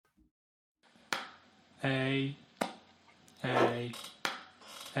A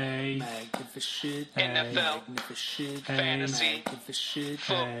Magnifishit, NFL, Magnifishit, Fantasy, Magnifishit,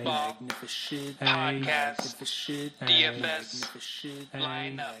 Football, Magnifishit, Podcast, Magnifishit, DFS, Magnifishit,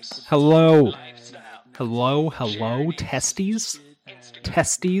 Lineups, Hello. Lifestyle, Hello, Charities, testes. Instagram,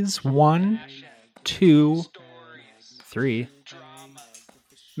 Testes, 1, 2, Stories, 3. Drama,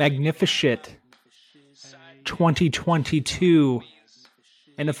 Magnifishit, 2022,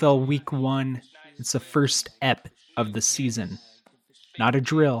 NFL Week 1. It's the first ep of the season. Not a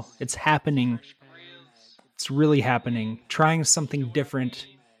drill. It's happening. It's really happening. Trying something different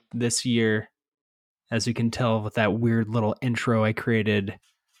this year, as you can tell with that weird little intro I created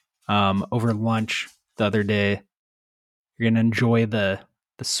over lunch the other day. You're going to enjoy the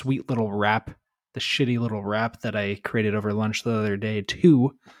sweet little rap, the shitty little rap that I created over lunch the other day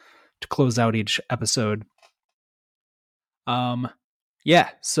too, to close out each episode.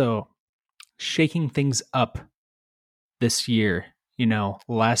 So shaking things up this year.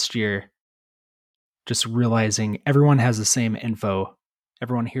 Last year, just realizing everyone has the same info.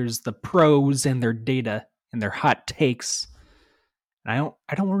 Everyone hears the pros and their data and their hot takes. And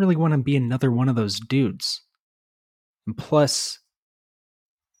I don't really want to be another one of those dudes. And plus,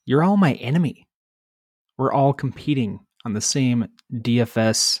 you're all my enemy. We're all competing on the same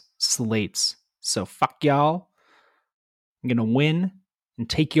DFS slates. So fuck y'all. I'm going to win and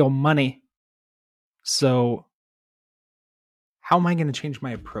take your money. So how am I going to change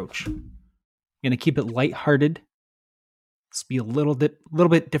my approach? I'm going to keep it lighthearted. Let's be a little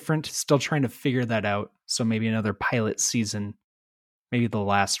bit different. Still trying to figure that out. So maybe another pilot season. Maybe the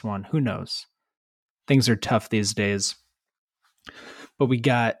last one. Who knows? Things are tough these days. But we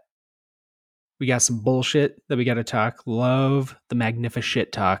got some bullshit that we got to talk. Love the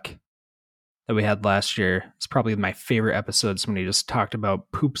Magnifishit talk that we had last year. It's probably my favorite episodes when we just talked about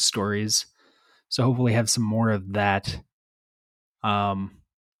poop stories. So hopefully have some more of that. We'll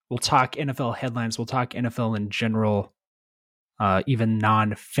talk NFL headlines. We'll talk NFL in general, even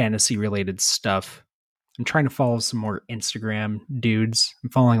non-fantasy related stuff. I'm trying to follow some more Instagram dudes. I'm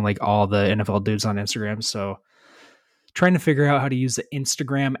following like all the NFL dudes on Instagram. So trying to figure out how to use the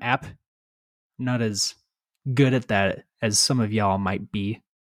Instagram app. I'm not as good at that as some of y'all might be,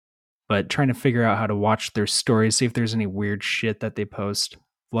 but trying to figure out how to watch their stories, see if there's any weird shit that they post.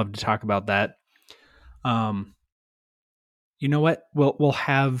 Love to talk about that. You know what? We'll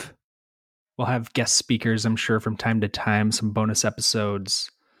have guest speakers, I'm sure, from time to time, some bonus episodes.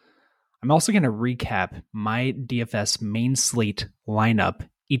 I'm also going to recap my DFS main slate lineup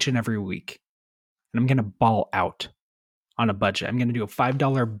each and every week. And I'm going to ball out on a budget. I'm going to do a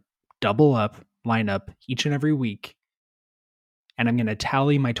 $5 double up lineup each and every week. And I'm going to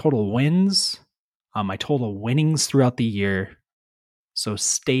tally my total wins, my total winnings throughout the year. So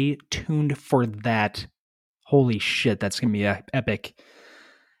stay tuned for that. Holy shit, that's going to be epic.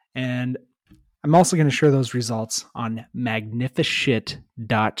 And I'm also going to share those results on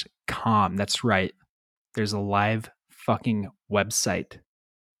Magnifishit.com. That's right. There's a live fucking website.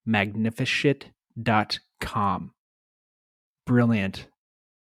 Magnifishit.com. Brilliant.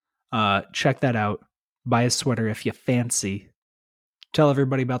 Check that out. Buy a sweater if you fancy. Tell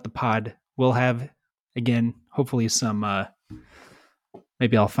everybody about the pod. We'll have, again, hopefully some,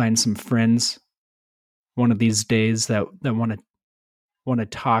 maybe I'll find some friends one of these days that want to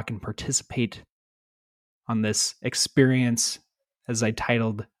talk and participate on this experience, as I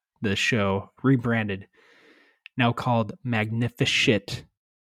titled the show, rebranded, now called Magnifishit,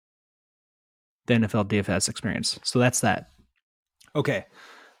 the NFL DFS experience. So that's that. Okay.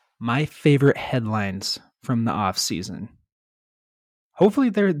 My favorite headlines from the off season. Hopefully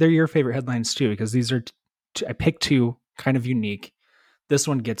they're your favorite headlines too, because these are, I picked two, kind of unique. This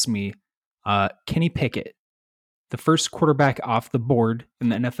one gets me. Kenny Pickett, the first quarterback off the board in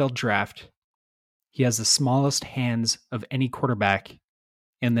the NFL draft. He has the smallest hands of any quarterback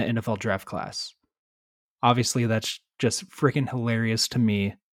in the NFL draft class. Obviously, that's just freaking hilarious to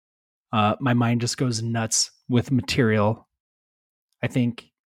me. My mind just goes nuts with material. I think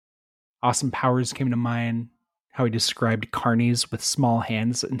Austin Powers came to mind, how he described carnies with small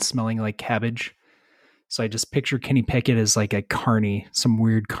hands and smelling like cabbage. So I just picture Kenny Pickett as like a carny, some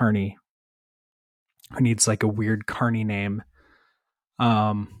weird carny who needs like a weird carny name.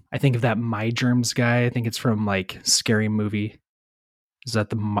 I think of that My Germs guy. I think it's from like Scary Movie. Is that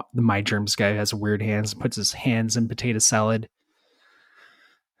the My Germs guy who has weird hands and puts his hands in potato salad?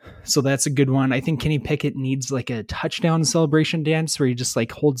 So that's a good one. I think Kenny Pickett needs like a touchdown celebration dance where he just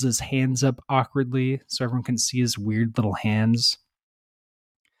like holds his hands up awkwardly so everyone can see his weird little hands.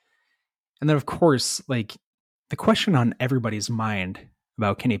 And then of course, like the question on everybody's mind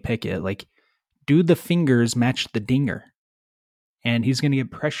about Kenny Pickett, like, do the fingers match the dinger? And he's going to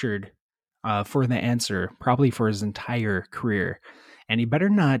get pressured for the answer, probably for his entire career. And he better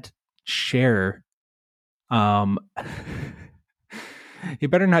not share. He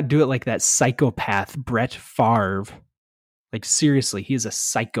better not do it like that psychopath Brett Favre. Like, seriously, he is a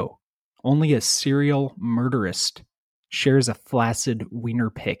psycho. Only a serial murderist shares a flaccid wiener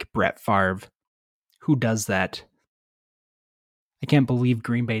pick, Brett Favre. Who does that? I can't believe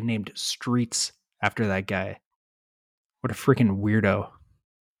Green Bay named streets after that guy. What a freaking weirdo.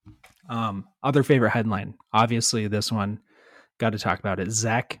 Other favorite headline. Obviously, this one, got to talk about it.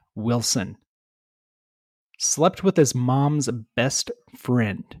 Zach Wilson slept with his mom's best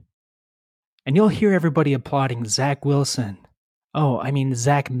friend. And you'll hear everybody applauding Zach Wilson. Oh, I mean,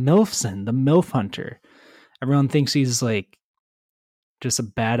 Zach Milfson, the MILF hunter. Everyone thinks he's like just a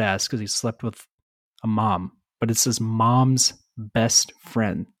badass because he slept with a mom. But it's his mom's best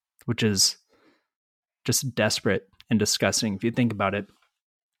friend, which is just desperate and disgusting if you think about it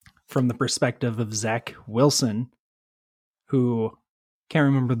from the perspective of Zach Wilson, who can't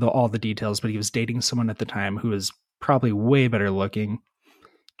remember all the details, but he was dating someone at the time who was probably way better looking,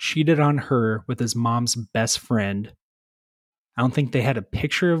 cheated on her with his mom's best friend. I don't think they had a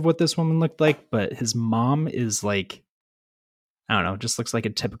picture of what this woman looked like, but his mom is like, I don't know, just looks like a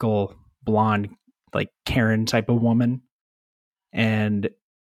typical blonde, like Karen type of woman. And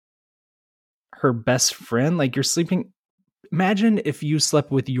her best friend, like, you're sleeping. Imagine if you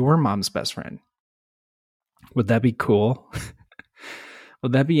slept with your mom's best friend. Would that be cool?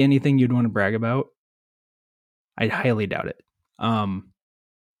 Would that be anything you'd want to brag about? I highly doubt it. And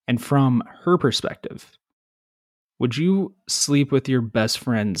from her perspective, would you sleep with your best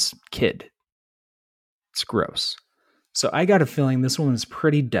friend's kid? It's gross. So I got a feeling this woman is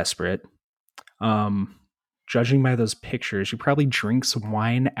pretty desperate. Judging by those pictures, she probably drinks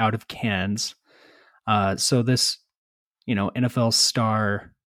wine out of cans. So this, NFL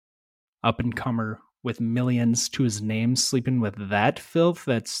star, up and comer with millions to his name, sleeping with that filth,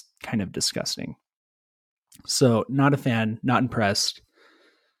 that's kind of disgusting. So not a fan, not impressed.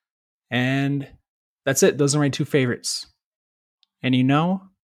 And that's it. Those are my two favorites. And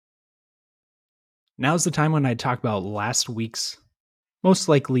now's the time when I talk about last week's most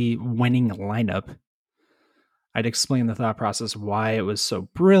likely winning lineup. I'd explain the thought process, why it was so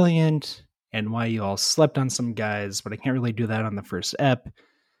brilliant and why you all slept on some guys, but I can't really do that on the first ep.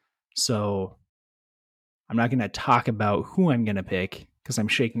 So I'm not going to talk about who I'm going to pick because I'm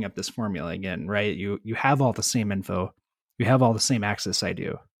shaking up this formula again, right? You have all the same info. You have all the same access I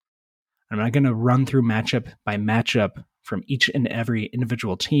do. I'm not going to run through matchup by matchup from each and every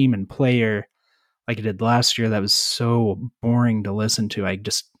individual team and player like I did last year. That was so boring to listen to. I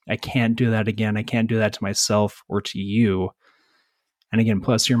can't do that again. I can't do that to myself or to you. And again,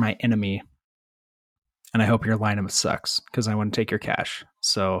 plus you're my enemy. And I hope your lineup sucks because I want to take your cash.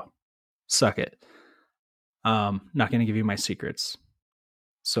 So suck it. Not going to give you my secrets.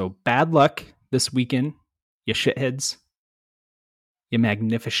 So bad luck this weekend, you shitheads. You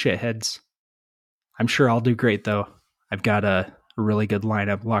Magnifishit heads. I'm sure I'll do great though. I've got a really good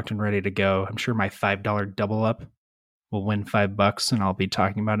lineup locked and ready to go. I'm sure my $5 double up will win $5 and I'll be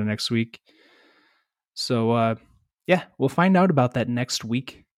talking about it next week. So yeah, we'll find out about that next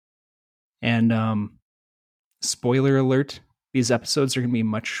week. And spoiler alert, these episodes are going to be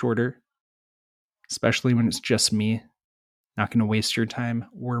much shorter, especially when it's just me. Not going to waste your time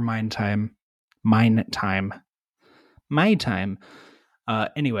or my time.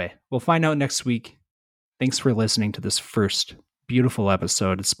 Anyway, we'll find out next week. Thanks for listening to this first beautiful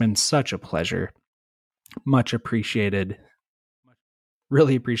episode. It's been such a pleasure. Much appreciated.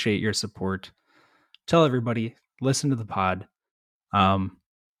 Really appreciate your support. Tell everybody, listen to the pod.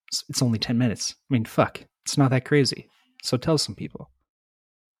 It's only 10 minutes. I mean, fuck. It's not that crazy. So tell some people.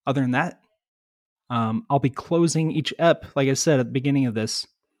 Other than that, I'll be closing each ep, like I said at the beginning of this,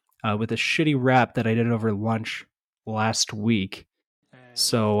 with a shitty rap that I did over lunch last week.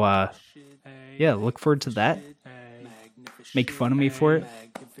 So, yeah, look forward to that. Make fun of me for it.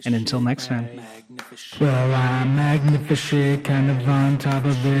 And until next time. Well, I'm Magnifishit, kind of on top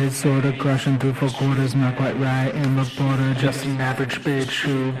of it, sort of crushing through 4 quarters, not quite right in the border, just an average bitch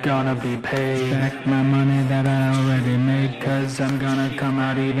who gonna be paid back my money that I already made, cause I'm gonna come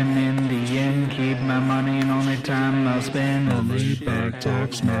out even in the end, keep my money and only time I'll spend. On the back,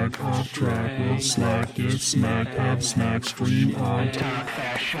 talk smack, off track, we'll slack, get smack, have snack, stream on Talk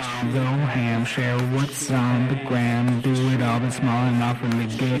fashion, go ham, share what's on the gram, do it all but small and not really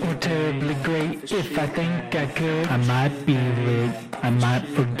good or terribly great. If I think I could, I might be lit, I might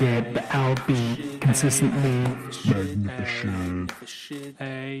forget, but I'll be consistently Magnifishit.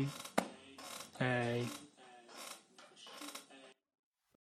 Hey. Hey.